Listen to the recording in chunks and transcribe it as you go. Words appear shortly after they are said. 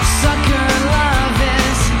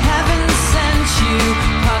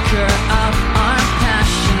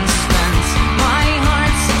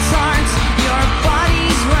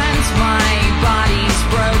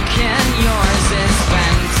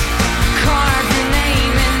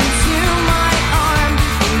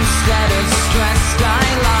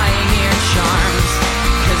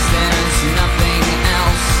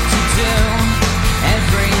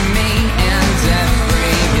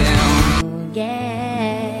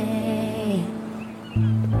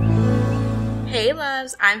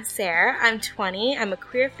loves. I'm Sarah. I'm 20. I'm a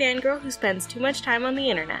queer fangirl who spends too much time on the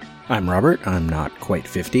internet. I'm Robert. I'm not quite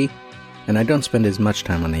 50. And I don't spend as much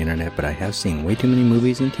time on the internet, but I have seen way too many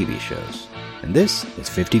movies and TV shows. And this is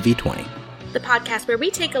 50v20. The podcast where we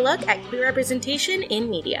take a look at queer representation in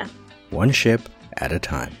media. One ship at a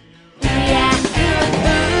time.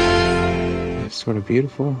 It's sort of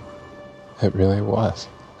beautiful. It really was.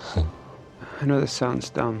 I know this sounds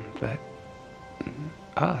dumb, but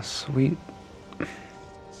us, we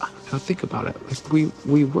now think about it. Like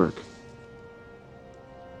we work.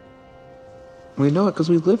 We know it because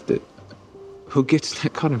we lived it. Who gets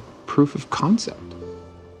that kind of proof of concept?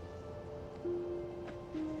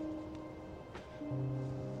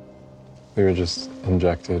 We were just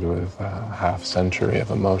injected with a half century of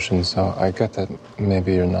emotion, so I get that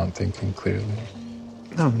maybe you're not thinking clearly.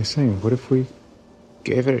 No, I'm just saying, what if we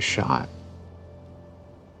gave it a shot?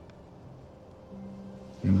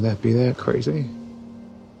 Would that be that crazy?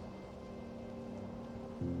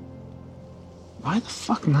 Why the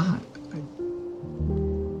fuck not?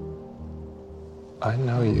 I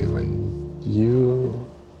know you, and you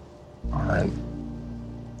aren't.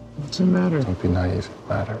 What's the matter? Don't be naive, it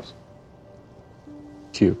matters.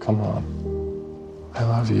 Q, come on. I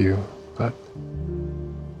love you, but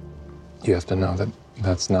you have to know that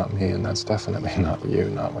that's not me, and that's definitely not you,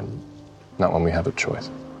 not when we have a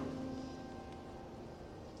choice.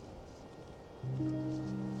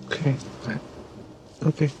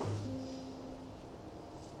 Okay.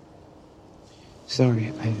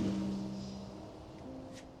 Sorry,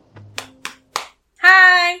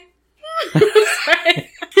 Hi! Sorry.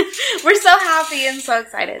 We're so happy and so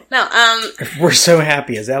excited. We're so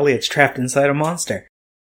happy as Elliot's trapped inside a monster.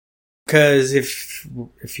 Because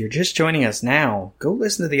if you're just joining us now, go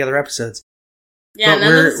listen to the other episodes. Yeah,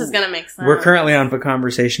 none of this is going to make sense. We're currently on a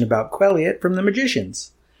conversation about Quelliot from The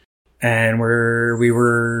Magicians. And we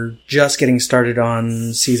were just getting started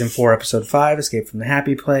on Season 4, Episode 5, Escape from the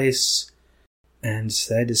Happy Place, and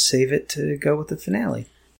decided to save it to go with the finale.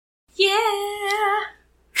 Yeah!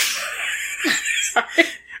 Sorry.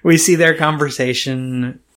 We see their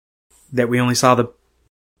conversation that we only saw the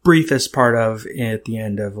briefest part of at the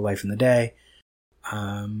end of Life in the Day.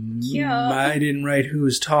 Yeah. I didn't write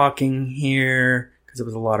who's talking here, because it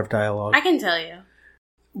was a lot of dialogue. I can tell you.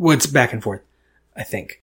 What's back and forth, I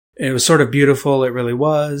think. It was sort of beautiful, it really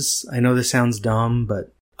was. I know this sounds dumb,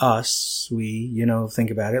 but us, we,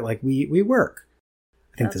 think about it like we work.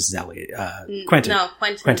 I think this is Elliot. Quentin. No,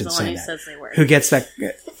 Quentin's the one who says they work. Who gets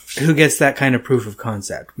that kind of proof of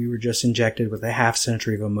concept? We were just injected with a half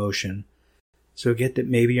century of emotion. So get that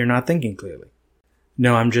maybe you're not thinking clearly.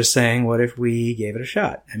 No, I'm just saying, what if we gave it a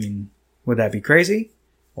shot? I mean, would that be crazy?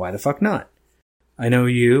 Why the fuck not? I know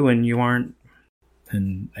you and you aren't,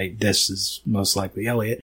 and this is most likely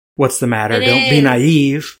Elliot. What's the matter? Don't be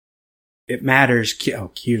naive. It matters.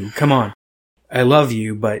 Q, come on. I love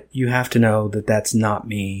you, but you have to know that that's not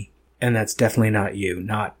me, and that's definitely not you.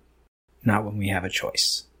 Not when we have a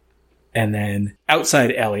choice. And then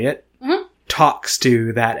outside Elliot talks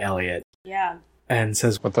to that Elliot. Yeah. And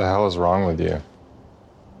says, What the hell is wrong with you?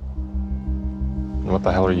 And what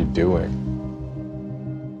the hell are you doing?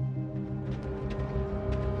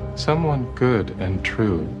 Someone good and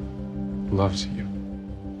true loves you.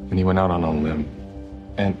 And he went out on a limb.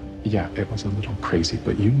 And yeah, it was a little crazy,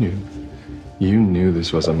 but you knew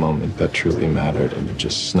this was a moment that truly mattered, and you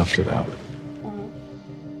just snuffed it out.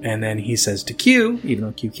 And then he says to Q, even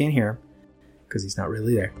though Q can't hear him, because he's not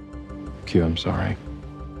really there. Q, I'm sorry.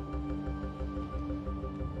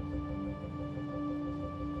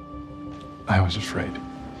 I was afraid.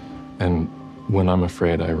 And when I'm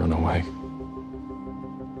afraid, I run away.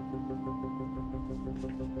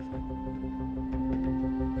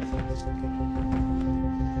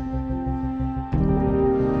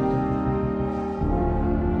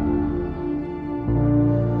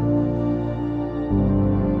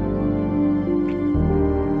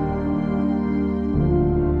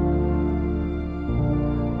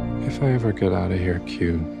 If I ever get out of here,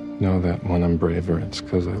 Q, know that when I'm braver, it's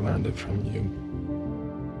because I learned it from you.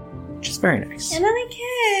 Which is very nice. And then a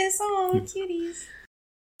kiss. Oh, cuties.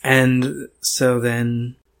 And so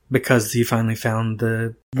then, because he finally found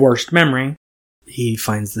the worst memory, he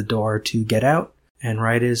finds the door to get out. And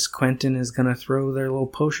right as Quentin is going to throw their little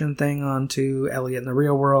potion thing onto Elliot in the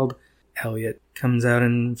real world, Elliot comes out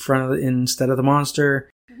in front of instead of the monster.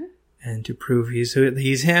 Mm-hmm. And to prove he's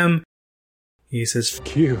him, he says,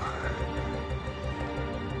 Q.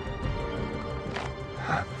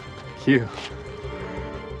 Q.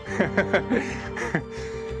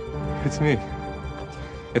 It's me.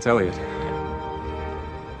 It's Elliot.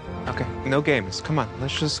 Okay, no games. Come on,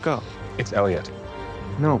 let's just go. It's Elliot.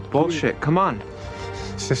 No, bullshit. Come on.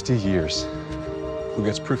 50 years. Who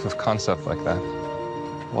gets proof of concept like that?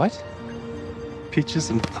 What?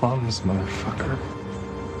 Peaches and plums, motherfucker.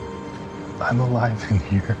 I'm alive in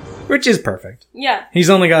here. Which is perfect. Yeah.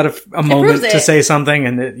 He's only got a moment proves to it. say something,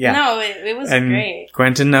 and No, it was and great.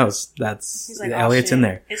 Quentin knows. He's like, Elliot's oh, in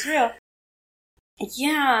there. It's real.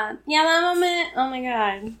 Yeah. Yeah, that moment. Oh my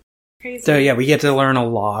god. Crazy. So yeah, we get to learn a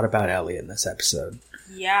lot about Elliot in this episode.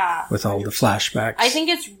 Yeah. With all the flashbacks. I think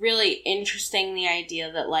it's really interesting, the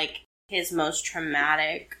idea that, like, his most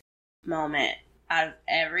traumatic moment out of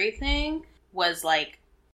everything was, like,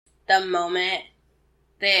 the moment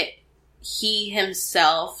that he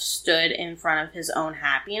himself stood in front of his own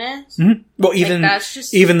happiness. Mm-hmm. Well, even, like, that's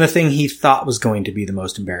just... even the thing he thought was going to be the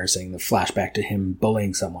most embarrassing, the flashback to him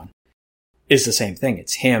bullying someone, is the same thing.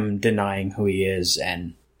 It's him denying who he is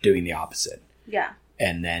and doing the opposite. Yeah.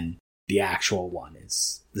 And then the actual one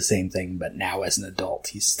is the same thing, but now as an adult,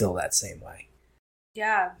 he's still that same way.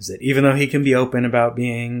 Yeah. Is that even though he can be open about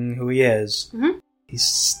being who he is, mm-hmm. he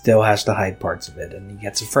still has to hide parts of it, and he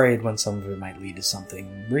gets afraid when some of it might lead to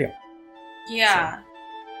something real. Yeah. So.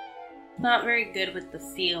 Not very good with the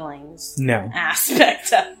feelings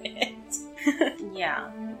aspect of it.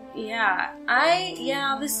 Yeah.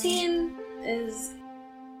 Yeah. The scene is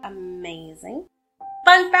amazing.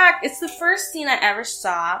 Fun fact, it's the first scene I ever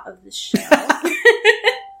saw of the show.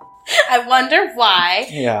 I wonder why.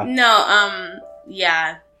 Yeah. No,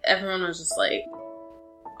 yeah. Everyone was just like,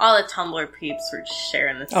 all the Tumblr peeps were just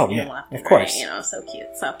sharing this scene left and right, you know, so cute.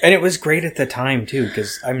 So, and it was great at the time too,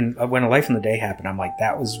 because when A Life in the Day happened, I'm like,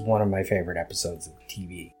 that was one of my favorite episodes of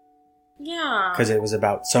TV. Yeah, because it was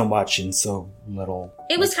about so much and so little.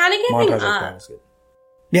 It was kind of giving Up.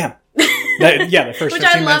 Yeah, the first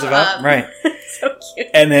 15 minutes of Up, right? So cute.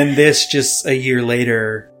 And then this just a year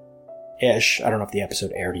later, ish. I don't know if the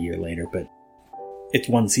episode aired a year later, but it's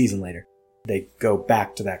one season later. They go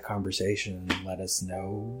back to that conversation and let us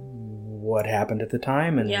know what happened at the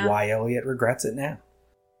time and why Elliot regrets it now.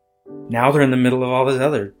 Now they're in the middle of all these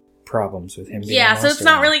other problems with him being a monster. So it's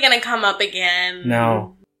not really going to come up again.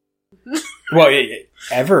 No. Well,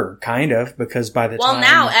 ever, kind of, because by the time... Well,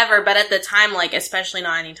 now ever, but at the time, like, especially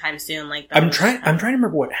not anytime soon. Like, I'm trying to remember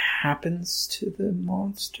what happens to the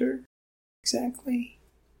monster, exactly.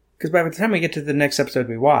 Because by the time we get to the next episode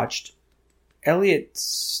we watched,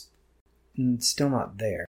 Elliot's still not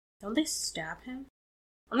there. Don't they stab him?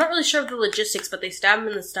 I'm not really sure of the logistics, but they stab him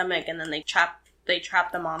in the stomach, and then they trap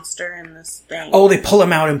the monster in this thing. Oh, they pull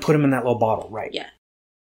him out and put him in that little bottle, right? Yeah.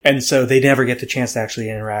 And so they never get the chance to actually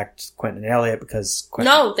interact, Quentin and Elliot, because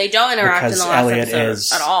no, they don't interact in the last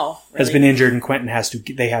episode at all. Really. Has been injured, and Quentin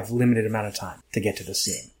they have limited amount of time to get to the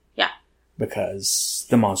scene. Yeah. Because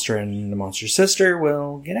the monster and the monster's sister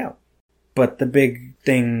will get out. But the big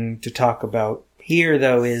thing to talk about here,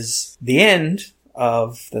 though, is the end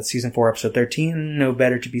of that season 4, episode 13. No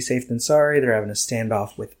better to be safe than sorry. They're having a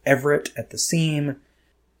standoff with Everett at the seam.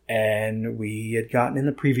 And we had gotten in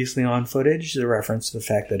the previously on footage the reference to the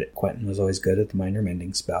fact that Quentin was always good at the minor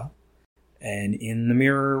mending spell. And in the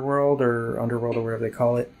mirror world or underworld or whatever they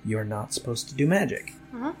call it, you're not supposed to do magic.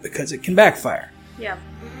 Mm-hmm. Because it can backfire. Yeah.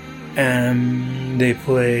 They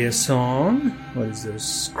play a song. What is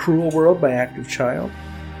this? Cruel World by Active Child.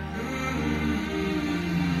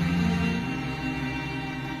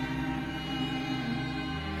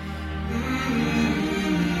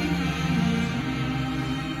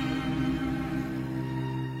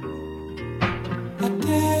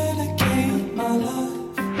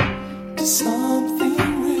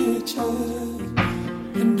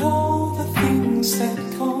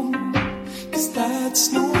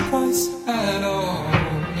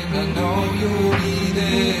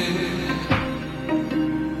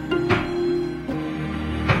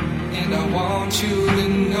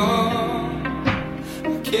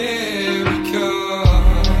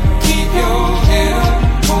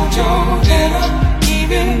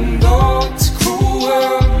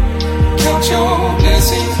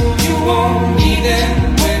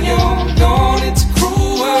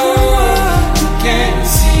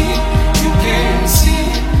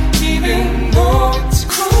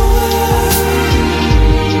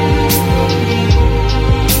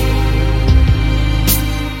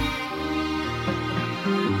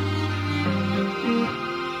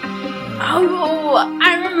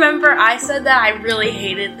 I said that I really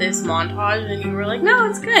hated this montage, and you were like, no,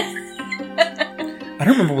 it's good. I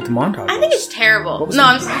don't remember what the montage was. I think it's terrible. No,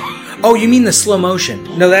 I'm sorry. Oh, you mean the slow motion.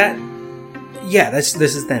 No, this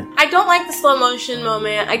is then. I don't like the slow motion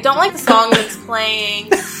moment. I don't like the song that's playing.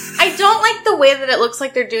 I don't like the way that it looks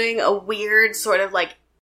like they're doing a weird sort of, like,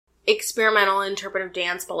 experimental interpretive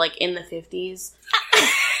dance, but, like, in the 50s.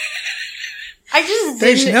 I just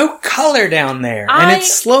There's didn't. no color down there. And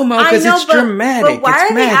it's slow-mo because it's dramatic. But why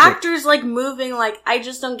it's are magic. the actors, like, moving? Like, I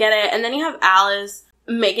just don't get it. And then you have Alice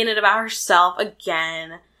making it about herself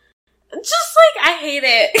again. Just, like, I hate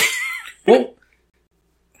it. Well,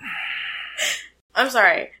 I'm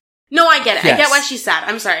sorry. No, I get it. Yes. I get why she's sad.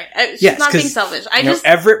 I'm sorry. She's Yes, not being 'cause, selfish. I you know, just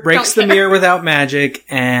Everett breaks the don't care. mirror without magic,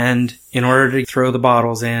 and in order to throw the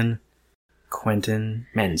bottles in, Quentin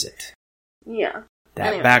mends it. Yeah.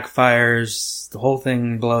 That Anyway. backfires, the whole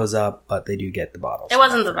thing blows up, but they do get the bottles. It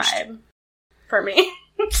wasn't the first. vibe. For me.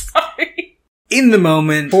 Sorry. In the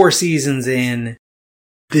moment, 4 seasons in,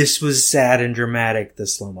 this was sad and dramatic, the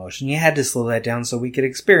slow motion. You had to slow that down so we could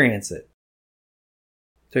experience it.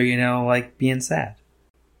 So, you know, like being sad.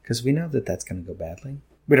 Because we know that that's going to go badly.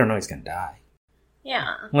 We don't know he's going to die.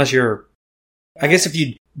 Yeah. Unless you're... I guess if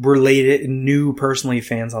you related, knew personally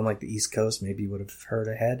fans on like the East Coast, maybe you would have heard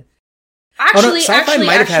ahead. Actually, Sci-Fi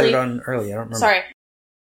might have had it on early. I don't remember. Sorry.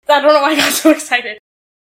 I don't know why I got so excited.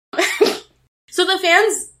 So the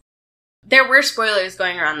fans, there were spoilers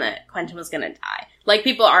going around that Quentin was going to die. Like,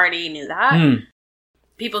 people already knew that.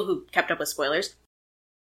 People who kept up with spoilers.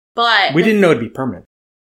 But... We didn't know it'd be permanent.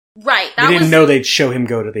 Right. We didn't know they'd show him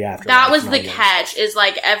go to the afterlife. That was and the all that catch, is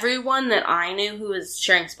like, everyone that I knew who was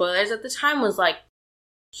sharing spoilers at the time was like,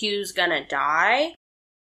 Hugh's gonna die.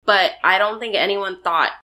 But I don't think anyone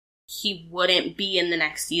thought he wouldn't be in the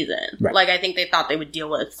next season. Right. Like, I think they thought they would deal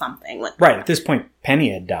with something with Right, at this point,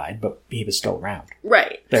 Penny had died, but he was still around.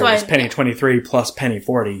 Right. There So was Penny 23 plus Penny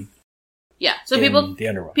 40 Yeah. So in people the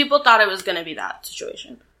underworld. people thought it was gonna be that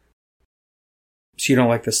situation. So you don't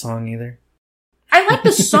like the song either? I like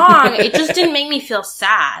the song, it just didn't make me feel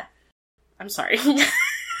sad. I'm sorry.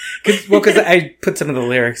 Because I put some of the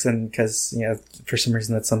lyrics in, because, you know, for some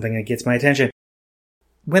reason that's something that gets my attention.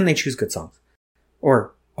 When they choose good songs.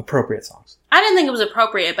 Or appropriate songs. I didn't think it was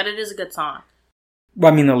appropriate, but it is a good song.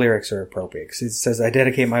 Well, I mean, the lyrics are appropriate. Because it says, I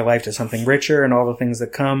dedicate my life to something richer and all the things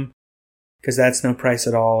that come. Because that's no price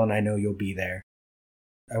at all, and I know you'll be there.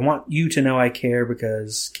 I want you to know I care,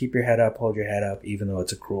 because keep your head up, hold your head up, even though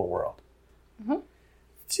it's a cruel world. Mm-hmm.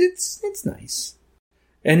 It's nice.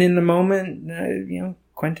 And in the moment, you know,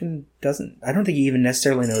 Quentin doesn't... I don't think he even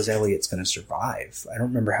necessarily knows Elliot's going to survive. I don't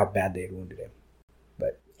remember how bad they had wounded him.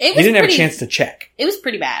 But he didn't have a chance to check. It was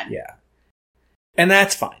pretty bad. Yeah. And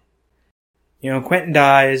that's fine. You know, Quentin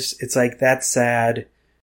dies. It's like, that's sad.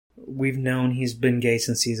 We've known he's been gay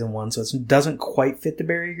since season 1, so it doesn't quite fit the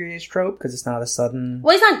Barry Gray's trope, because it's not a sudden...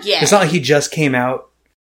 Well, he's not gay. It's not like he just came out,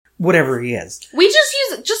 whatever he is. We just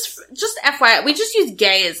use, just FYI, we just use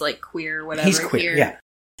gay as, like, queer, whatever. He's queer, here. yeah.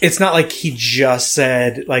 It's not like he just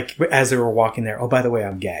said, like, as they were walking there, oh, by the way,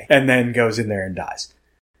 I'm gay, and then goes in there and dies.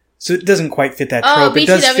 So it doesn't quite fit that trope. It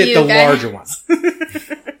does fit the guy. larger one.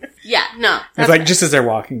 Yeah, no. It's like, just as they're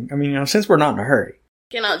walking. I mean, you know, since we're not in a hurry.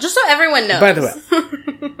 You know, just so everyone knows. By the way.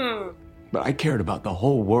 But I cared about the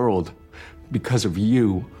whole world because of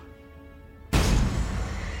you.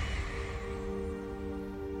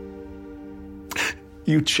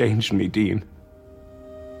 You changed me, Dean.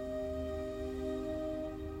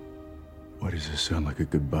 Why does this sound like a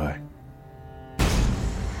goodbye?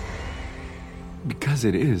 Because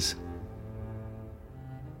it is.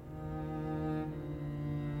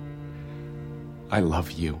 I love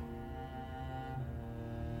you.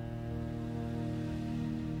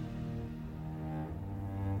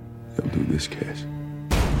 They'll do this, Cass.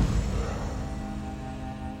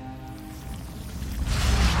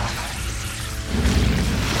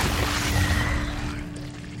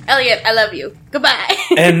 Elliot, I love you. Goodbye.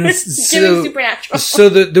 And Giving so, Supernatural. so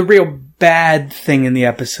the real bad thing in the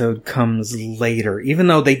episode comes later. Even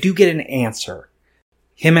though they do get an answer,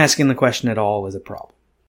 him asking the question at all is a problem.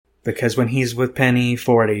 Because when he's with Penny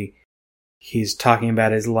 40, he's talking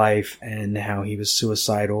about his life and how he was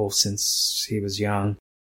suicidal since he was young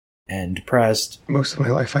and depressed. Most of my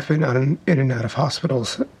life I've been in and out of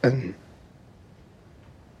hospitals, and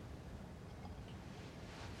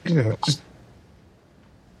you know, just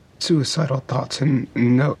suicidal thoughts and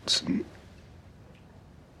notes, and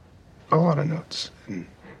a lot of notes and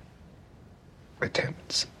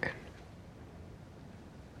attempts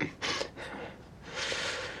and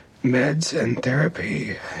meds and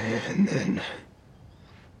therapy, and then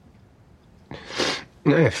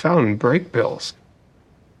I found break pills.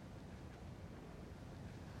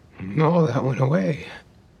 And all that went away.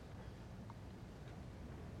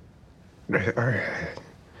 I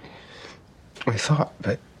thought,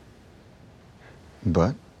 but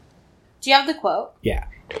But? Do you have the quote? Yeah.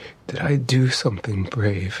 did I do something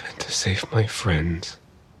brave to save my friends?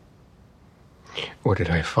 Or did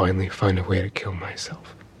I finally find a way to kill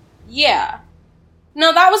myself? Yeah.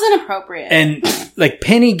 No, that was inappropriate. And, like,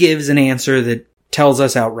 Penny gives an answer that tells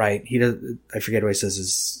us outright. He does. I forget what he says,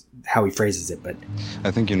 is how he phrases it, but...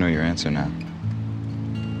 I think you know your answer now.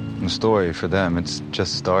 The story, for them, it's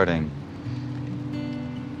just starting.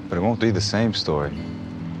 But it won't be the same story.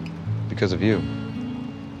 Because of you.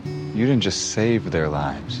 You didn't just save their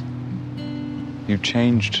lives. You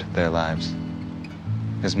changed their lives.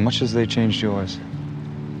 As much as they changed yours.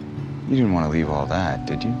 You didn't want to leave all that,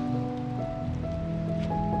 did you?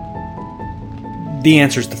 The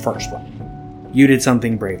answer's the first one. You did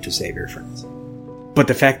something brave to save your friends. But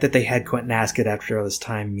the fact that they had Quentin ask it after all this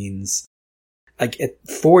time means, like, at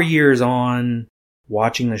 4 years on,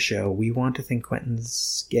 watching the show, we want to think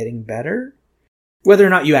Quentin's getting better? Whether or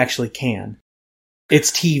not you actually can.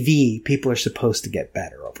 It's TV. People are supposed to get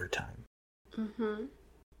better over time. Mm-hmm.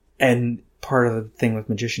 And part of the thing with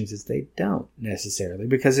magicians is they don't necessarily,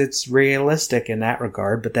 because it's realistic in that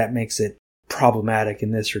regard, but that makes it problematic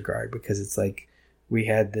in this regard, because it's like, we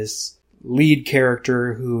had this lead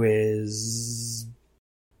character who is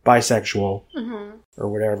bisexual, or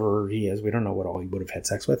whatever he is. We don't know what all he would have had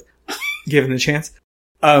sex with, given the chance.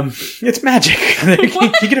 It's magic.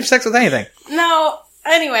 You can have sex with anything. No,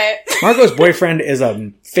 anyway. Margot's boyfriend is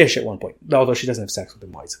a fish at one point, although she doesn't have sex with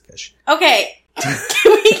him while he's a fish. Okay. Can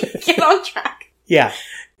we get on track? Yeah.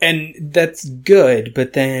 And that's good,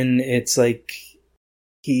 but then it's like,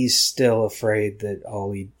 he's still afraid that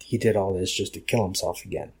he did all this just to kill himself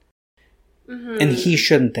again. Mm-hmm. And he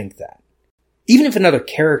shouldn't think that. Even if another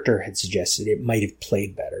character had suggested it, might have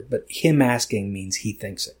played better, but him asking means he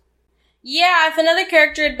thinks it. Yeah, if another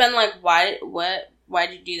character had been like,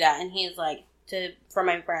 why'd you do that? And he's like, for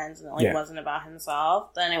my friends, and it wasn't about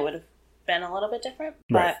himself, then it would have been a little bit different.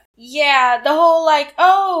 But right. Yeah, the whole like,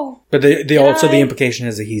 oh. But the implication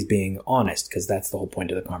is that he's being honest, because that's the whole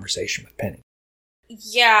point of the conversation with Penny.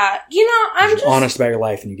 Yeah, I'm just honest about your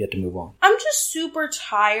life and you get to move on. I'm just super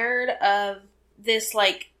tired of this,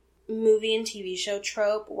 like, movie and TV show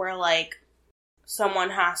trope where, like,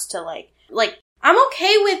 someone has to, like, I'm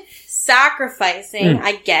okay with sacrificing,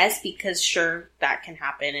 I guess, because sure, that can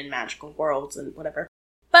happen in magical worlds and whatever.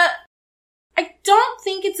 But I don't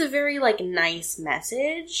think it's a very, like, nice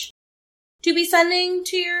message to be sending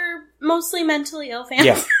to your mostly mentally ill fans.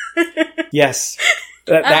 Yeah. Yes.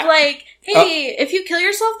 Like, hey, if you kill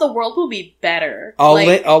yourself, the world will be better.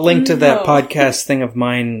 I'll link to that podcast thing of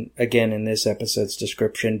mine again in this episode's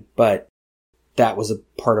description, but that was a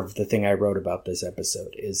part of the thing I wrote about this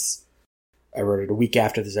episode. I wrote it a week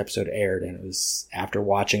after this episode aired, and it was after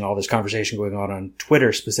watching all this conversation going on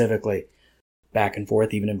Twitter specifically, back and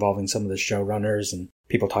forth, even involving some of the showrunners and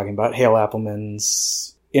people talking about Hale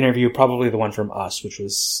Appleman's interview, probably the one from Us, which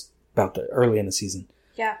was about the early in the season.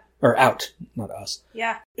 Yeah. Or Out, not Us.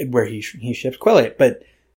 Yeah. Where he ships Quilliot. But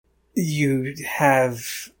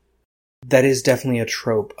that is definitely a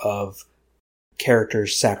trope of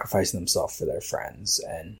characters sacrificing themselves for their friends.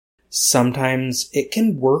 And sometimes it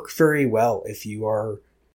can work very well if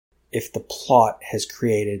the plot has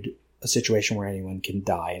created a situation where anyone can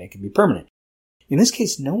die and it can be permanent. In this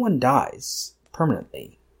case, no one dies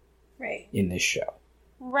permanently. Right. In this show.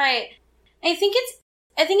 Right. I think it's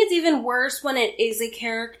even worse when it is a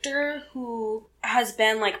character who has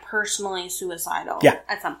been, like, personally suicidal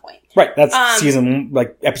at some point. Right, that's season,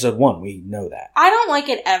 like, episode 1, we know that. I don't like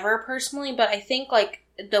it ever, personally, but I think, like,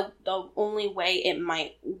 the only way it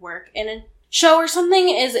might work in a show or something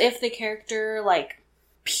is if the character, like,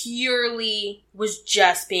 purely was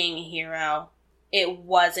just being a hero. It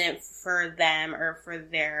wasn't for them or for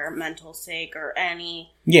their mental sake or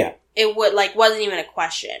any... Yeah. It wasn't even a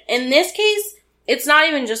question. In this case... It's not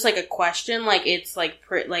even just, like, a question, like, it's, like,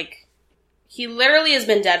 he literally has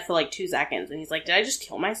been dead for, like, 2 seconds, and he's like, did I just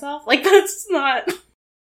kill myself? Like, that's not...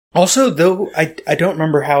 Also, though, I don't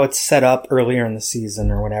remember how it's set up earlier in the season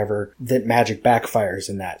or whatever, that magic backfires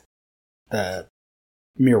in that,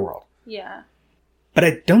 mirror world. Yeah. But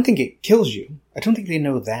I don't think it kills you. I don't think they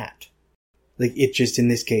know that. Like, it just, in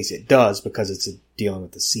this case, it does, because it's dealing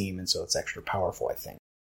with the seam, and so it's extra powerful, I think.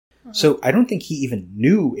 So I don't think he even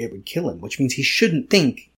knew it would kill him, which means he shouldn't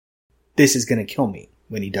think this is going to kill me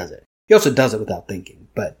when he does it. He also does it without thinking,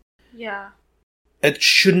 but yeah, it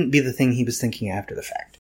shouldn't be the thing he was thinking after the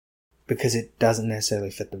fact, because it doesn't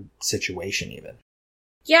necessarily fit the situation even.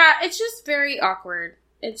 Yeah, it's just very awkward.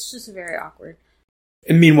 It's just very awkward.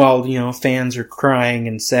 And meanwhile, fans are crying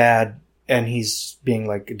and sad, and he's being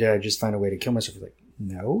like, did I just find a way to kill myself? He's like,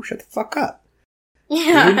 no, shut the fuck up.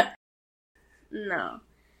 Yeah. No.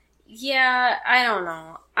 Yeah, I don't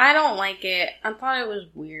know. I don't like it. I thought it was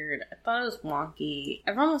weird. I thought it was wonky.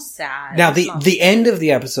 Everyone was sad. Now, the end of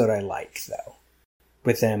the episode I like, though.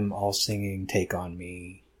 with them all singing "Take on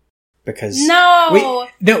Me" because it's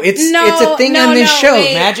a thing on this show.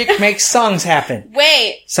 Wait. Magic makes songs happen.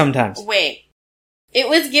 Wait, Sometimes. wait. It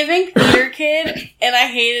was giving Theater Kid, and I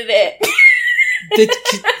hated it.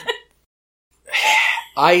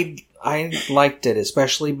 I liked it,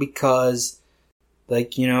 especially because,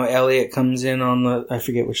 like, you know, Elliot comes in on the, I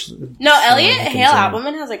forget which. No, Elliot Hale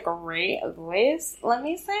Appleman has a great voice, let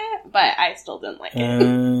me say, but I still didn't like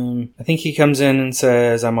it. I think he comes in and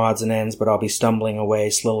says, "I'm odds and ends, but I'll be stumbling away,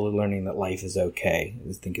 slowly learning that life is okay."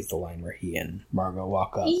 I think is the line where he and Margot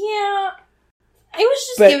walk up. Yeah. I was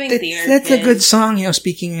just giving Theater That's Kid. a good song. You know,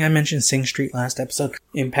 speaking, I mentioned Sing Street last episode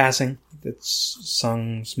in passing. That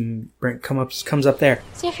songs comes up there.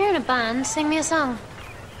 So if you're in a band, sing me a song.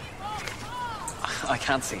 I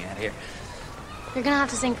can't sing out here. You're gonna have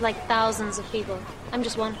to sing for like thousands of people. I'm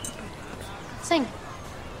just one. Sing.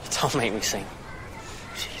 Don't make me sing.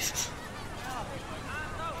 Jesus.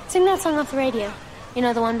 Sing that song off the radio. You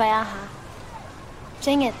know, the one by Aha.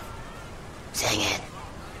 Sing it. Sing it.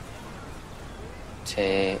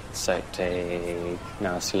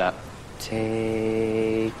 No, slap.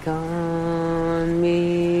 Take on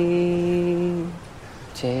me.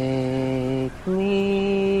 Take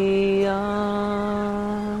me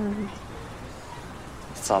on.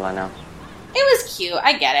 That's all I know. It was cute.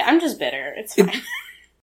 I get it. I'm just bitter. It's fine.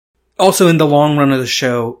 Also, in the long run of the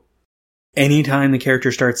show, anytime the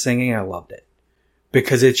character starts singing, I loved it.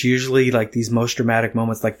 Because it's usually like these most dramatic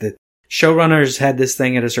moments. Like the showrunners had this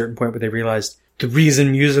thing at a certain point where they realized the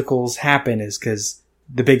reason musicals happen is because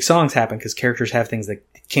the big songs happen because characters have things that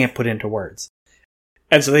they can't put into words.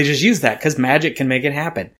 And so they just use that because magic can make it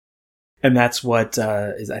happen. And that's what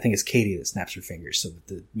I think it's Katie that snaps her fingers so that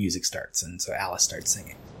the music starts. And so Alice starts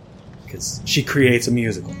singing because she creates a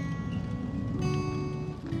musical.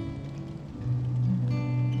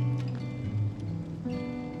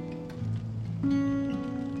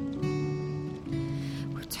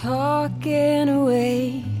 We're talking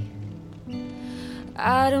away.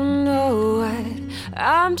 I don't know what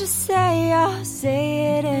I'm just saying. I'll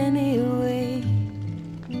say it anyway.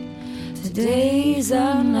 Today's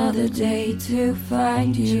another day to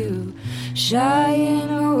find you shying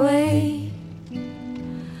away.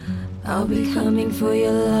 I'll be coming for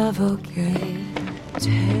your love, okay?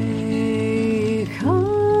 Take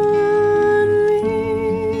on me.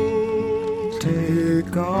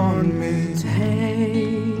 Take on me.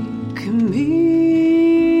 Take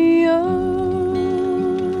me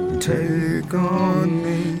on. Take on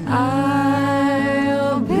me.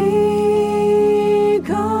 I'll be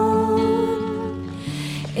gone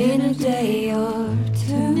in a day or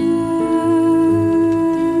two.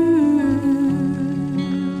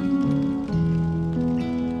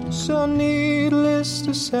 So needless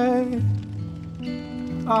to say,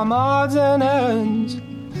 I'm odds and ends,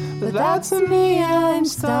 but that's me, I'm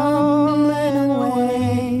stumbling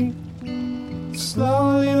away,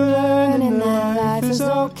 slowly learning that life is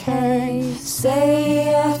okay.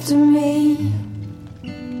 Say after me,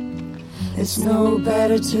 it's no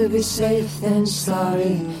better to be safe than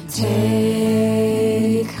sorry.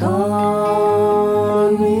 Take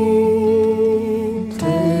on me.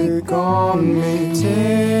 Take on me.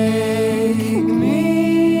 Take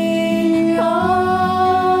me on.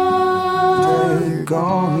 Take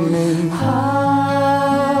on me.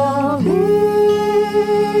 I'll be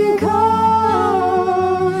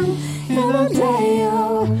gone in a day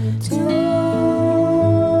or two.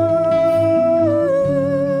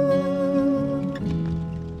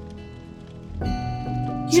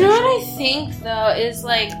 You know what I think though is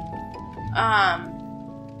like,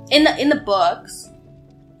 in the books,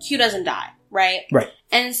 Q doesn't die, right? Right.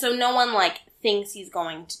 And so no one like thinks he's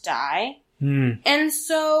going to die. Hmm. And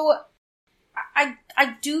so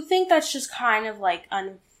I do think that's just kind of like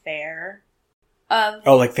unfair of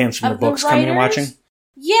Oh, like fans from the of books coming and writers. watching?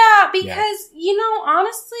 Yeah, because, you know,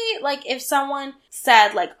 honestly, like, if someone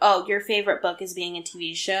said, like, oh, your favorite book is being a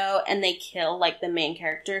TV show, and they kill, like, the main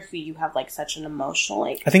character who you have, like, such an emotional,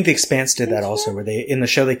 like... I think The Expanse did that also, where in the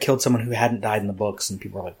show they killed someone who hadn't died in the books, and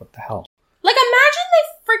people were like, what the hell? Like, imagine they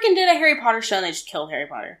freaking did a Harry Potter show and they just killed Harry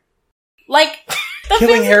Potter. Like...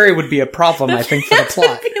 Killing Harry would be a problem, I think, for the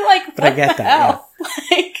plot. Would be like, But I get that,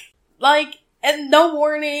 yeah. Like, and no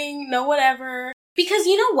warning, no whatever. Because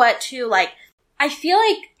you know what, too, like... I feel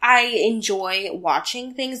like I enjoy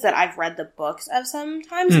watching things that I've read the books of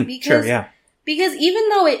sometimes because, sure, yeah. Because even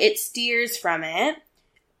though it steers from it,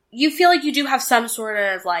 you feel like you do have some sort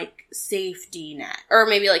of like safety net or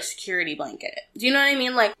maybe like security blanket. Do you know what I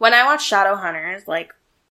mean? Like when I watch Shadowhunters, like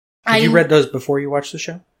Had you read those before you watched the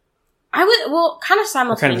show? I would, well, kind of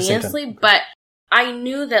Or kind of the same simultaneously, time? but I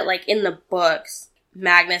knew that like in the books,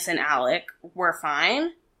 Magnus and Alec were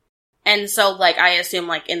fine. And so, like, I assume,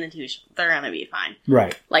 like, in the TV show, they're gonna be fine.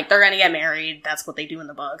 Right. Like, they're gonna get married. That's what they do in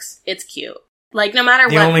the books. It's cute. Like, no matter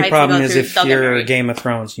The what only fights problem you go is through, if they'll get you're married. Game of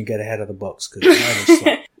Thrones, you get ahead of the books. 'Cause it's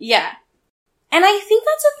slow. Yeah. And I think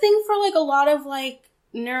that's a thing for, like, a lot of, like,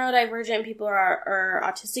 neurodivergent people or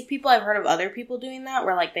autistic people. I've heard of other people doing that,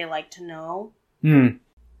 where, like, they like to know.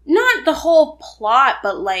 Not the whole plot,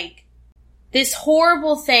 but, like, this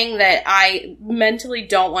horrible thing that I mentally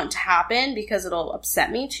don't want to happen because it'll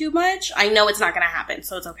upset me too much. I know it's not going to happen,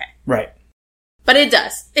 so it's okay. Right. But it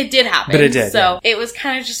does. It did happen. But it did, So it was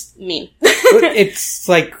kind of just mean. It's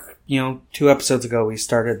like, 2 episodes ago we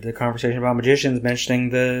started the conversation about magicians mentioning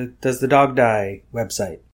the Does the Dog Die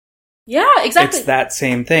website. Yeah, exactly. It's that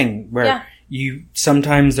same thing where Yeah.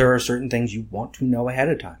 sometimes there are certain things you want to know ahead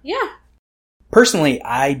of time. Yeah. Personally,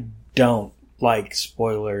 I don't like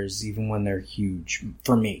spoilers even when they're huge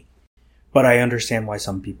for me. But I understand why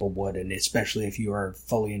some people would, and especially if you are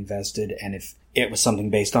fully invested and if it was something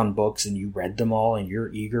based on books and you read them all and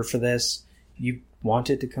you're eager for this, you want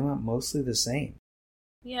it to come out mostly the same.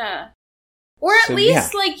 Yeah. Or at So,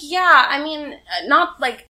 least, I mean, not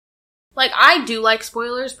like I do like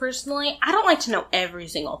spoilers personally. I don't like to know every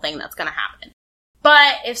single thing that's gonna happen.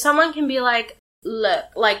 But if someone can be like, look,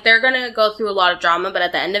 like, they're gonna go through a lot of drama, but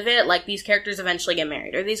at the end of it, like, these characters eventually get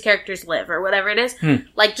married, or these characters live, or whatever it is.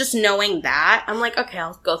 Like, just knowing that, I'm like, okay,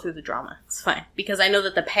 I'll go through the drama. It's fine. Because I know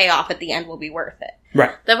that the payoff at the end will be worth it.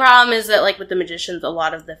 Right. The problem is that, like, with the Magicians, a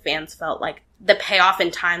lot of the fans felt like the payoff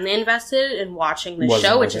and time they invested in watching the Wasn't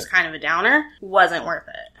show, worth which is it. kind of a downer, wasn't worth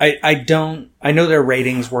it. I know their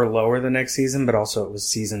ratings were lower the next season, but also it was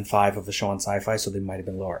season 5 of the show on Sci-Fi, so they might have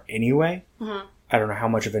been lower anyway. Mm-hmm. I don't know how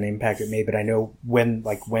much of an impact it made, but I know when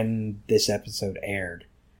this episode aired,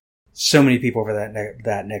 so many people for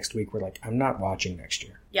that next week were like, I'm not watching next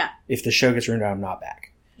year. Yeah. If the show gets ruined, I'm not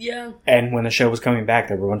back. Yeah. And when the show was coming back,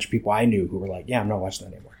 there were a bunch of people I knew who were like, yeah, I'm not watching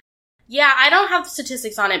that anymore. Yeah, I don't have the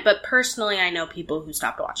statistics on it, but personally I know people who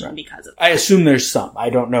stopped watching because of that. I assume there's some. I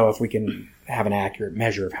don't know if we can have an accurate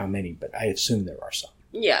measure of how many, but I assume there are some.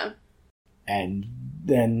 Yeah. And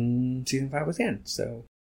then season 5 was the end, so...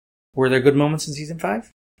 Were there good moments in season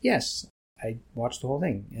 5? Yes. I watched the whole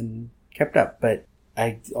thing and kept up, but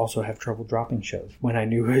I also have trouble dropping shows. When I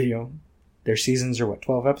knew, their seasons are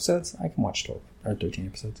 12 episodes? I can watch 12 or 13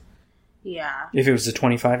 episodes. Yeah. If it was a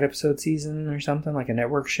 25 episode season or something, like a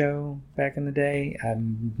network show back in the day, I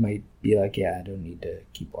might be like, yeah, I don't need to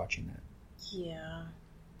keep watching that. Yeah.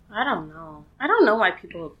 I don't know. I don't know why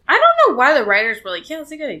the writers were like, yeah,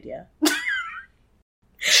 that's a good idea.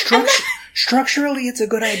 Structurally, it's a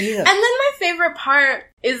good idea. And then my favorite part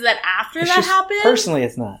is that after that happened... Personally,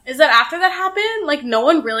 it's not. Is that after that happened, like, no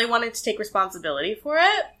one really wanted to take responsibility for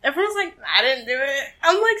it. Everyone's like, I didn't do it.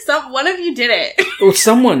 I'm like, one of you did it. Well,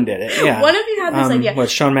 someone did it, yeah. One of you had this idea. What,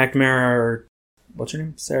 Sean McNamara or... What's her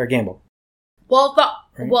name? Sarah Gamble. Well, the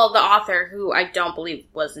author, who I don't believe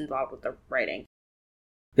was involved with the writing.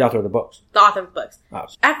 The author of the books. The author of the books. Oh.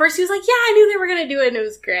 At first he was like, yeah, I knew they were going to do it, and it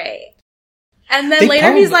was great. And then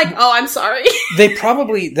later he's like, oh, I'm sorry. They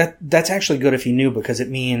probably... That's actually good if he knew, because it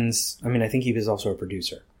means... I mean, I think he was also a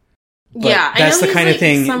producer. But yeah, that's the kind of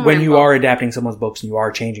thing, when you involved. are adapting someone's books and you are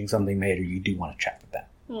changing something later, you do want to chat with them.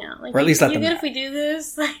 Yeah, like, or at least let them good know. if we do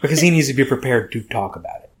this? Because he needs to be prepared to talk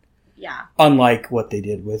about it. Yeah. Unlike what they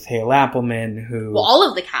did with Hale Appleman, who... Well, all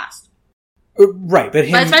of the cast. Right, but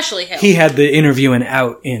especially Hale. He had the interview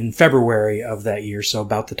out in February of that year, so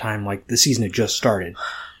about the time, like, the season had just started.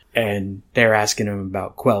 And they're asking him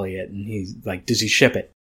about Quelliot, and he's like, does he ship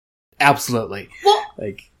it? Absolutely. Well,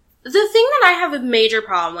 like, the thing that I have a major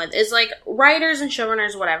problem with is, like, writers and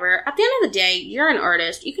showrunners, whatever, at the end of the day, you're an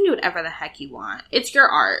artist. You can do whatever the heck you want. It's your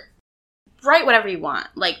art. Write whatever you want.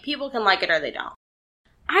 Like, people can like it or they don't.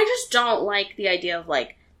 I just don't like the idea of,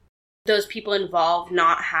 like, those people involved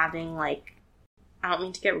not having, like, I don't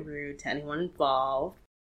mean to get rude to anyone involved,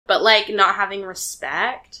 but, like, not having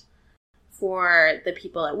respect for the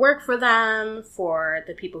people that work for them, for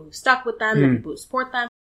the people who stuck with them, the people who support them.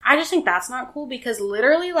 I just think that's not cool, because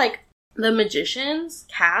literally, like, the Magicians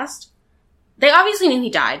cast, they obviously knew he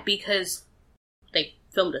died because they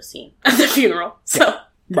filmed a scene at the funeral, so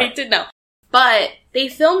they did know. But they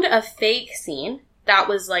filmed a fake scene that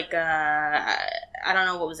was like I don't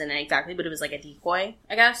know what was in it exactly, but it was like a decoy,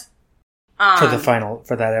 I guess.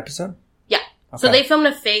 for that episode? Yeah. Okay. So they filmed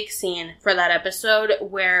a fake scene for that episode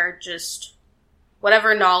where just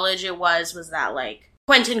whatever knowledge it was that, like,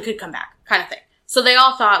 Quentin could come back, kind of thing. So they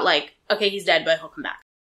all thought, like, okay, he's dead, but he'll come back.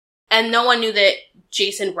 And no one knew that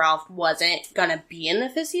Jason Ralph wasn't gonna be in the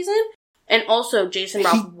 5th season. And also, Jason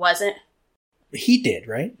Ralph wasn't... He did,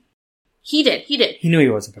 right? He did. He knew he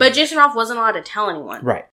wasn't coming But Jason Ralph wasn't allowed to tell anyone.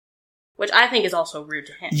 Right. Which I think is also rude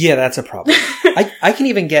to him. Yeah, that's a problem. I can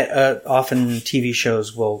even get, often TV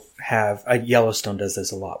shows will have, Yellowstone does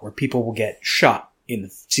this a lot, where people will get shot in the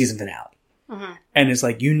season finale. Mm-hmm. And it's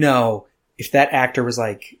like, if that actor was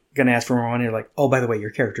like, gonna ask for more money, you're like, oh, by the way,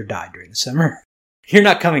 your character died during the summer. You're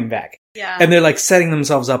not coming back. Yeah. And they're like setting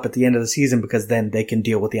themselves up at the end of the season because then they can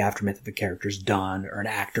deal with the aftermath if a character's done or an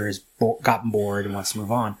actor has gotten bored and wants to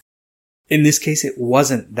move on. In this case, it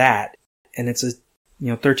wasn't that. And it's a,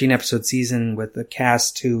 13 episode season with a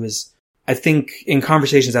cast who is, I think in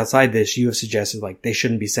conversations outside this, you have suggested like they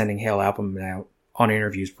shouldn't be sending Hale Appleman out on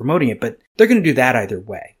interviews promoting it, but they're going to do that either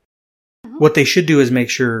way. Mm-hmm. What they should do is make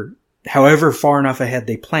sure, however far enough ahead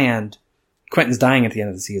they planned, Quentin's dying at the end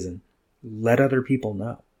of the season. Let other people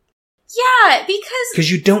know. Yeah,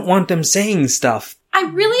 because you don't want them saying stuff. I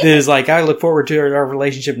really that is like, I look forward to our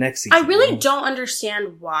relationship next season. I really don't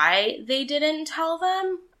understand why they didn't tell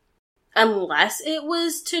them, unless it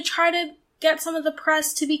was to try to get some of the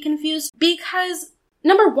press to be confused. Because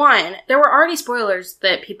number one, there were already spoilers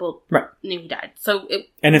that people knew he died, so it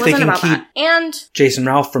if wasn't they can about keep that. And Jason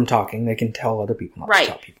Ralph from talking, they can tell other people not to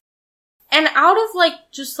tell people. And out of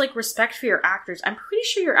just respect for your actors, I'm pretty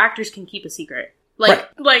sure your actors can keep a secret.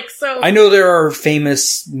 So I know there are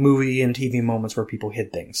famous movie and TV moments where people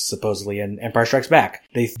hid things, supposedly in Empire Strikes Back.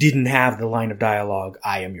 They didn't have the line of dialogue,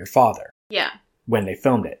 I am your father. Yeah. When they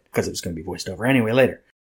filmed it, because it was going to be voiced over anyway later.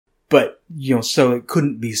 But, so it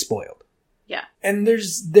couldn't be spoiled. Yeah. And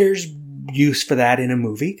there's use for that in a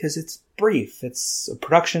movie, because it's brief. It's a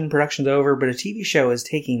production's over, but a TV show is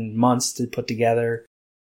taking months to put together.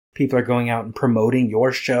 People are going out and promoting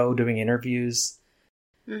your show, doing interviews.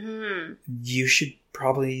 Mm-hmm. You should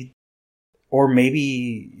probably, or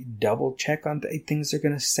maybe double check on things they're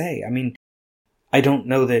going to say. I mean, I don't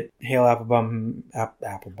know that Hale Applemen,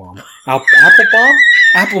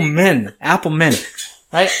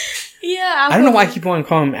 right? Yeah, I don't know why I keep wanting to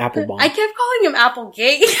call him Applebaum. I kept calling him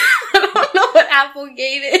Applegate. I don't know what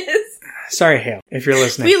Applegate is. Sorry, Hale, if you're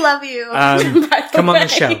listening. We love you. Come on the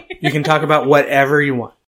show. You can talk about whatever you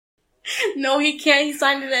want. No, he can't. He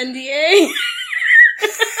signed an NDA.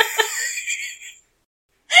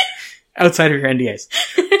 Outside of your NDAs.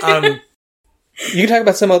 You can talk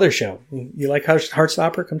about some other show. You like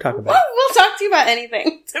Heartstopper? Come talk about it. We'll talk to you about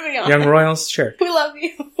anything, to be honest. Young Royals? Sure. We love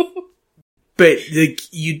you. But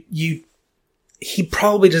he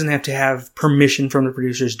probably doesn't have to have permission from the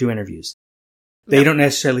producers to do interviews. They don't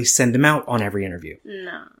necessarily send him out on every interview.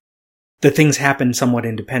 No. The things happen somewhat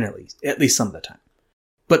independently, at least some of the time.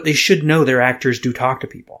 But they should know their actors do talk to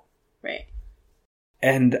people. Right.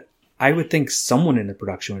 And I would think someone in the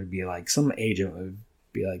production would be like, some agent would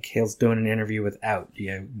be like, Hale's doing an interview without,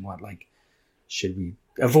 should we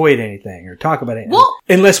avoid anything or talk about it? Well,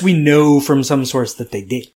 unless we know from some source that they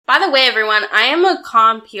did. By the way, everyone, I am a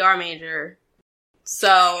comm PR major.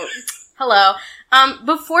 So, hello.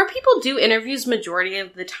 Before people do interviews majority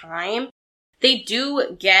of the time, they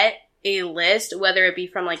do get a list, whether it be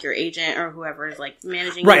from your agent or whoever is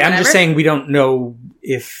managing. Right, I'm just saying we don't know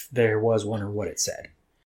if there was one or what it said.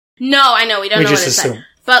 No, I know, we don't know what it assume. said.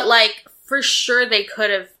 But for sure they could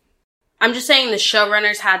have. I'm just saying the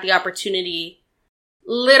showrunners had the opportunity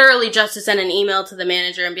literally just to send an email to the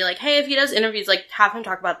manager and be like, hey, if he does interviews, have him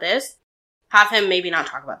talk about this. Have him maybe not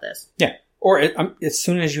talk about this. Yeah. Or as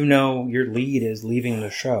soon as you know your lead is leaving the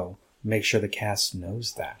show, make sure the cast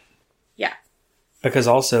knows that. Yeah. Because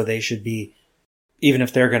also they should be, even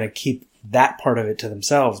if they're going to keep that part of it to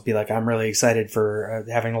themselves, be like, I'm really excited for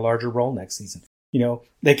having a larger role next season.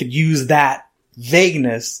 They could use that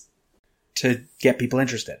vagueness to get people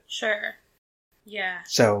interested. Sure. Yeah.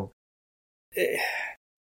 So,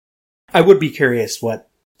 I would be curious what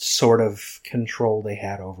sort of control they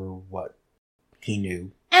had over what he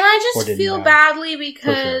knew. And I just feel badly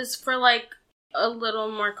because for a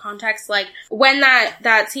little more context, when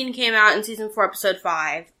that scene came out in season 4, episode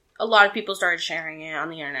 5, a lot of people started sharing it on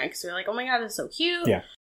the internet because they're like, oh my god, this is so cute. Yeah.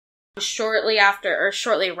 Shortly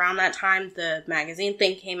around that time, the magazine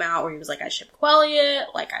thing came out where he was like, I ship Quelia,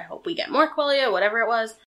 I hope we get more Quelia, whatever it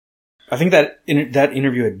was. I think that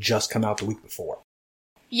interview had just come out the week before.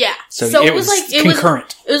 Yeah. So it was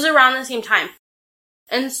concurrent. It was around the same time.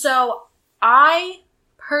 And so I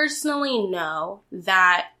personally know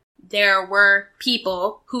that there were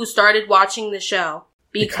people who started watching the show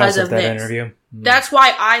because of that this interview. Mm. That's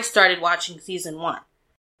why I started watching season 1.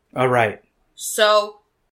 Oh, right. So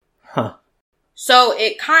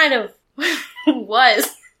it kind of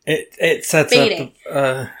was. It sets fading.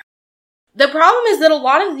 up. The problem is that a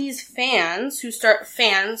lot of these fans who started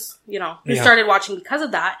watching because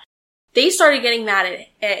of that, they started getting mad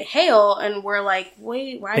at Hale and were like,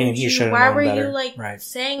 wait, why were you like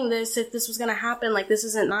saying this if this was gonna happen? Like, this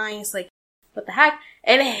isn't nice. Like, what the heck?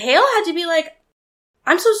 And Hale had to be like,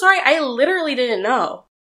 I'm so sorry, I literally didn't know.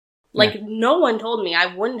 Like, no one told me. I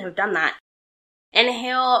wouldn't have done that. And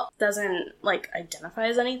Hale doesn't, like, identify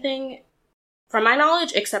as anything, from my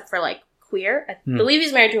knowledge, except for, like, queer. I believe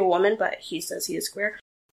he's married to a woman, but he says he is queer.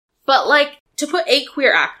 But, like, to put a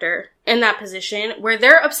queer actor in that position, where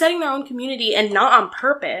they're upsetting their own community and not on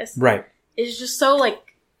purpose, right, is just so,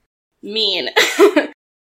 like, mean.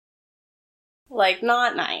 Like,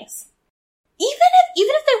 not nice. Even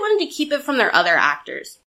if they wanted to keep it from their other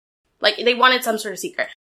actors. Like, they wanted some sort of secret.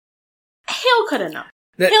 Hale could have known.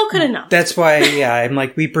 Hale could have known. That's why, I'm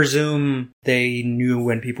like, we presume they knew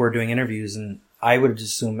when people were doing interviews, and I would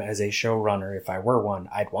assume as a showrunner, if I were one,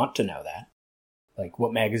 I'd want to know that. Like,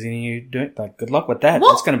 what magazine are you doing? Like, good luck with that.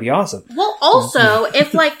 Well, that's going to be awesome. Well, also,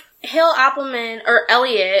 if, like, Hale Appleman, or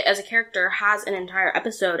Elliot as a character, has an entire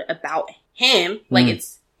episode about him, like,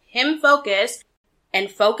 it's him focused,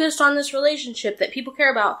 and focused on this relationship that people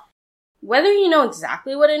care about, whether you know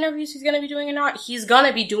exactly what interviews he's going to be doing or not, he's going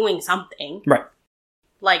to be doing something. Right.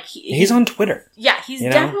 Like, he's on Twitter. Yeah, he's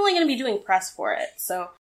definitely going to be doing press for it,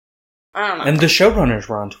 so, I don't know. And the showrunners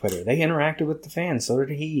were on Twitter. They interacted with the fans. So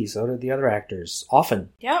did he. So did the other actors. Often.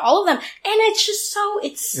 Yeah, all of them. And it's just so,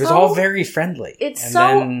 it was all very friendly. It's and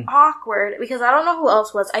so awkward, because I don't know who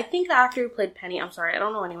else was. I think the actor who played Penny, I'm sorry, I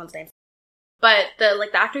don't know anyone's name. But the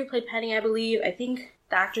actor who played Penny, I believe, I think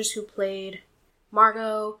the actors who played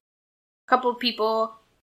Margot, a couple of people,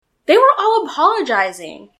 they were all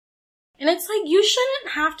apologizing. And it's like, you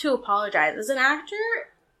shouldn't have to apologize. As an actor,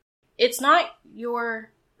 it's not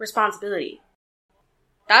your responsibility.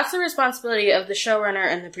 That's the responsibility of the showrunner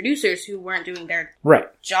and the producers who weren't doing their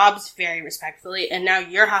jobs very respectfully, and now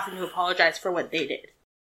you're having to apologize for what they did.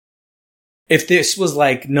 If this was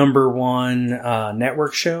like #1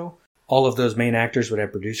 network show, all of those main actors would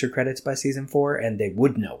have producer credits by season 4, and they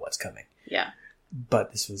would know what's coming. Yeah.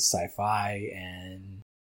 But this was sci-fi, and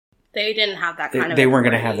they didn't have that kind of They weren't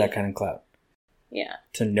going to have that kind of clout. Yeah.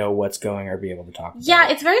 To know what's going or be able to talk about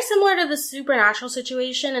it. It's very similar to the Supernatural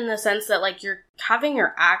situation in the sense that, like, you're having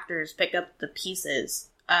your actors pick up the pieces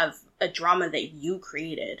of a drama that you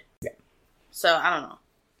created. Yeah. So, I don't know.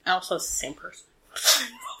 Also, it's the same person.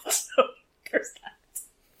 So, there's that.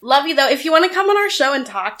 Love you, though. If you want to come on our show and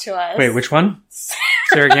talk to us. Wait, which one?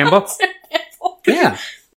 Sarah Gamble? Sarah Gamble. Yeah.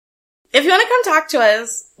 If you want to come talk to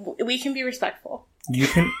us, we can be respectful. You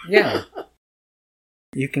can, yeah.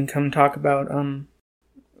 You can come talk about,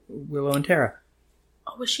 Willow and Tara.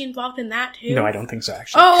 Oh, was she involved in that, too? No, I don't think so,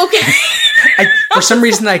 actually. Oh, okay. For some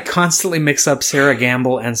reason, I constantly mix up Sarah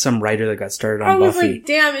Gamble and some writer that got started on Buffy. I was like,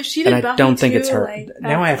 damn, if she did Buffy, and I don't think it's her. Like,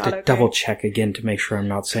 now I have to double check again to make sure I'm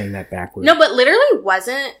not saying that backwards. No, but literally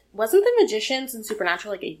wasn't the Magicians and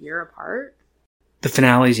Supernatural like a year apart? The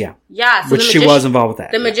finales, yeah. Yeah. So which she was involved with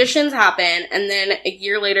that. The Magicians happened, and then a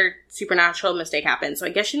year later, Supernatural mistake happened. So I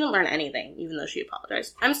guess she didn't learn anything, even though she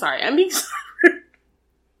apologized. I'm sorry. I'm being sorry.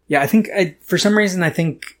 Yeah, I think for some reason, I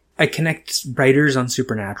connect writers on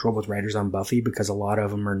Supernatural with writers on Buffy because a lot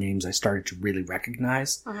of them are names I started to really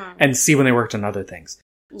recognize and see when they worked on other things.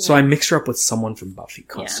 Yeah. So I mix her up with someone from Buffy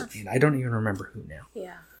constantly, and I don't even remember who now.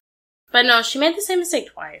 Yeah. But no, she made the same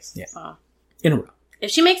mistake twice. Yeah. So. In a row. If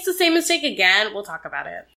she makes the same mistake again, we'll talk about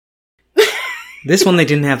it. This one, they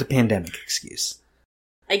didn't have the pandemic excuse.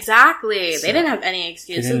 Exactly. So they didn't have any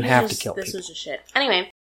excuse. They didn't have to kill This people. was just shit. Anyway.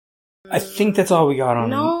 I think that's all we got on.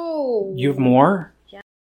 No. You have more? Yeah.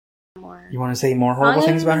 More. You want to say more horrible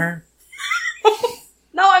things about her?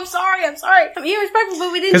 No, I'm sorry. I'm being respectful,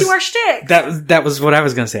 but we didn't do our shtick. That was what I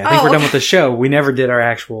was going to say. I think we're done with the show. We never did our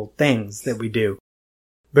actual things that we do.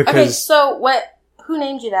 Because, okay, so who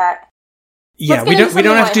named you that? Yeah, we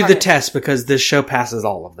don't have to do the test because this show passes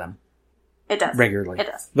all of them. It does. Regularly. It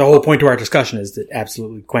does. The whole point to our discussion is that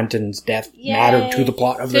absolutely Quentin's death mattered to the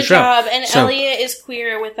plot of the show. Good job. And Elliot is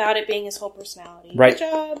queer without it being his whole personality. Right.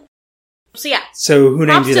 Good job. So yeah. So who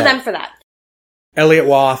named you that? Props to them for that. Elliot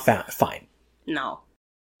Waugh, fine. No.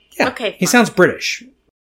 Yeah. Okay, fine. He sounds British,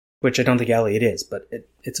 which I don't think Elliot is, but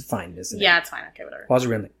it's a fine, isn't it? Yeah, it's fine. Okay, whatever. Waugh's a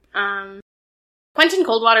real name. Quentin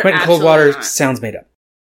Coldwater. Quentin Coldwater sounds made up.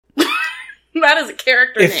 That is a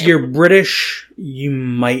character name. If you're British, you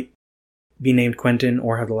might be named Quentin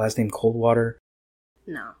or have the last name Coldwater.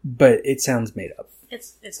 No. But it sounds made up. It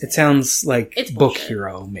sounds like it's book bullshit.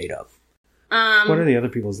 hero made up. What are the other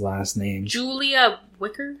people's last names? Julia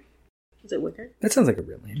Wicker? Is it Wicker? That sounds like a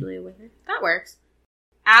real name. Julia Wicker. That works.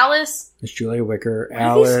 Alice. It's Julia Wicker.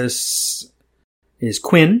 Alice is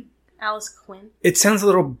Quinn. Alice Quinn. It sounds a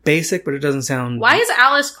little basic, but it doesn't sound... Why is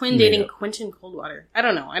Alice Quinn dating up. Quentin Coldwater? I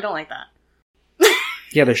don't know. I don't like that.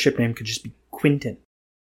 Yeah, their ship name could just be Quentin.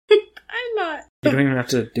 I'm not. You don't even have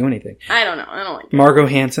to do anything. I don't know. I don't like that. Margot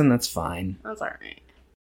Hansen, that's fine. That's alright.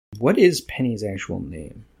 What is Penny's actual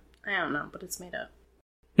name? I don't know, but it's made up.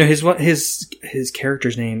 No, his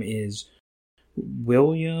character's name is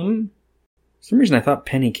William. For some reason, I thought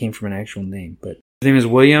Penny came from an actual name, but his name is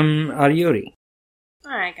William Adiotti.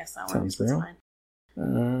 Alright, I guess that Sounds works. real. That's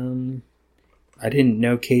fine. I didn't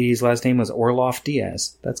know Katie's last name was Orloff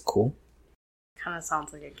Diaz. That's cool. Kind of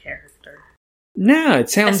sounds like a character. No, it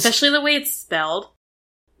sounds... Especially the way it's spelled.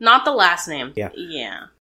 Not the last name. Yeah. Yeah.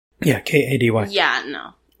 Yeah, K-A-D-Y. Yeah,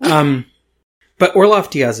 no. But Orloff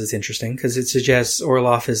Diaz is interesting because it suggests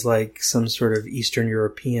Orloff is like some sort of Eastern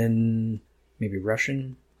European, maybe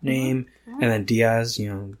Russian name, and then Diaz,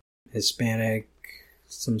 Hispanic,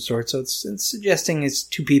 some sort. So it's suggesting it's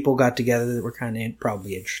two people got together that were kind of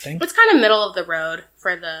probably interesting. It's kind of middle of the road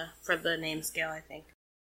for the name scale, I think.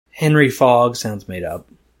 Henry Fogg sounds made up.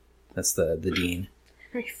 That's the dean.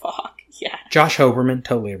 Henry Fogg, yeah. Josh Hoberman,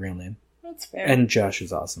 totally a real name. That's fair. And Josh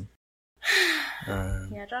is awesome.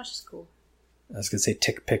 Yeah, Josh is cool. I was going to say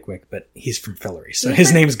Tick Pickwick, but he's from Fillory, so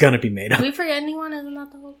his name's going to be made up. Did we forget anyone? Isn't that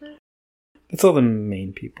the whole group? That's all the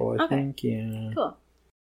main people, I Okay. think, yeah. Cool.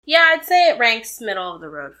 Yeah, I'd say it ranks middle of the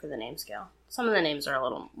road for the name scale. Some of the names are a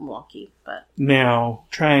little wonky, but... Now,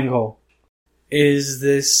 Triangle. Is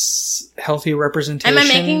this healthy representation? Am I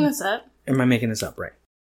making this up? Am I making this up right?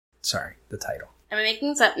 Sorry, the title. Am I making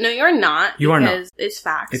this up? No, you're not. You are not. Because it's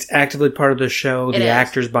facts. It's actively part of the show. It The is.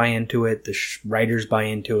 actors buy into it. The writers buy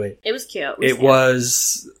into it. It was cute. It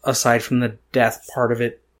was, aside from the death part of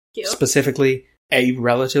it, cute. specifically, a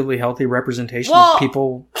relatively healthy representation Well- of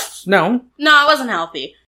people. No. No, it wasn't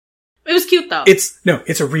healthy. It was cute, though.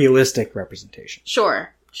 It's a realistic representation.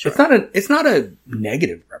 Sure. It's not a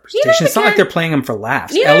negative representation. It's not like they're playing them for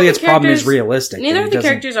laughs. Neither of the Elliot's problem is characters- realistic. Neither and of he the doesn't-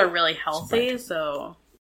 characters are really healthy, so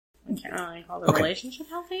I can't really call the relationship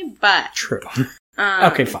healthy, but... True.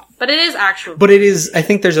 Okay, fine. But it is actual. But it is, I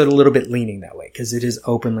think there's a little bit leaning that way, because it is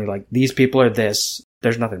openly like, these people are this,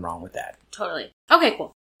 there's nothing wrong with that. Totally. Okay,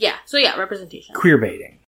 cool. Yeah, so yeah, representation. Queer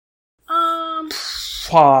baiting.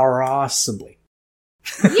 Possibly.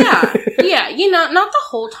 Yeah, not the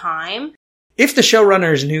whole time. If the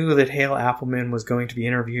showrunners knew that Hale Appleman was going to be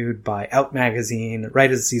interviewed by Out Magazine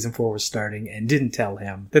right as season 4 was starting and didn't tell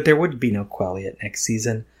him that there would be no Quelliot next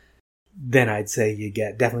season, then I'd say you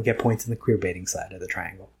definitely get points in the queer baiting side of the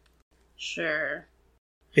triangle. Sure.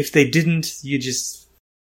 If they didn't,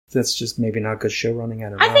 that's just maybe not good show running. I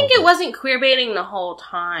don't know. I think it wasn't queer baiting the whole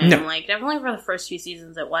time. No. Like, definitely for the first few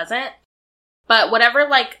seasons it wasn't. But whatever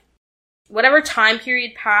time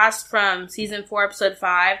period passed from season 4 episode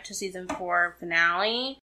 5 to season 4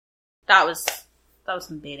 finale, that was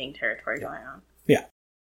some baiting territory going on. Yeah.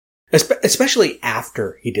 Especially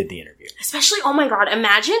after he did the interview. Especially, oh my god,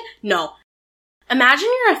 imagine you're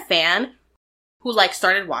a fan who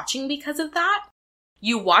started watching because of that.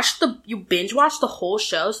 You binge watch the whole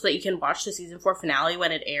show so that you can watch the season 4 finale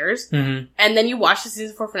when it airs. Mm-hmm. And then you watch the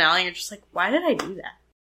season 4 finale and you're just like, why did I do that?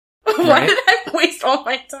 Why did I waste all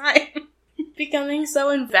my time becoming so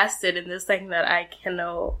invested in this thing that I can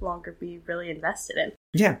no longer be really invested in?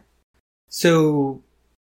 Yeah. So,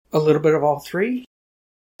 a little bit of all three?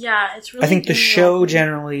 Yeah, it's really... I think the show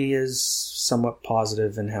generally is somewhat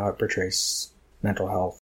positive in how it portrays mental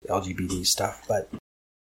health, LGBT stuff,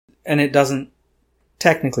 and it doesn't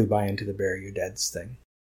technically buy into the bury your deads thing.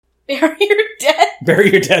 Bury your dead?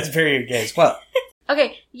 Bury your deads, bury your gays. Well...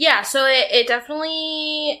 Okay, yeah, so it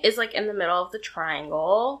definitely is in the middle of the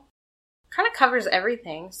triangle. Kind of covers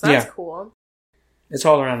everything, so that's cool. It's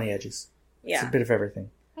all around the edges. Yeah. It's a bit of everything.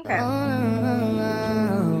 Okay.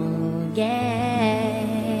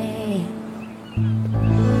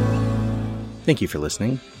 Thank you for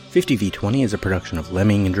listening. 50v20 is a production of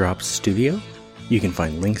Lemming Drops Studio. You can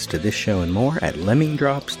find links to this show and more at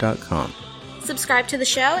lemmingdrops.com. Subscribe to the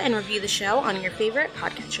show and review the show on your favorite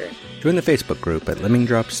podcatcher. Join the Facebook group at Lemming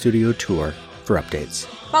Drops Studio Tour for updates.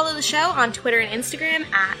 Follow the show on Twitter and Instagram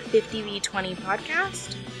at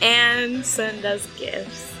 50v20podcast. And send us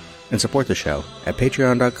gifts. And support the show at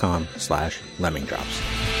patreon.com/lemmingdrops.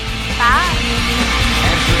 Bye!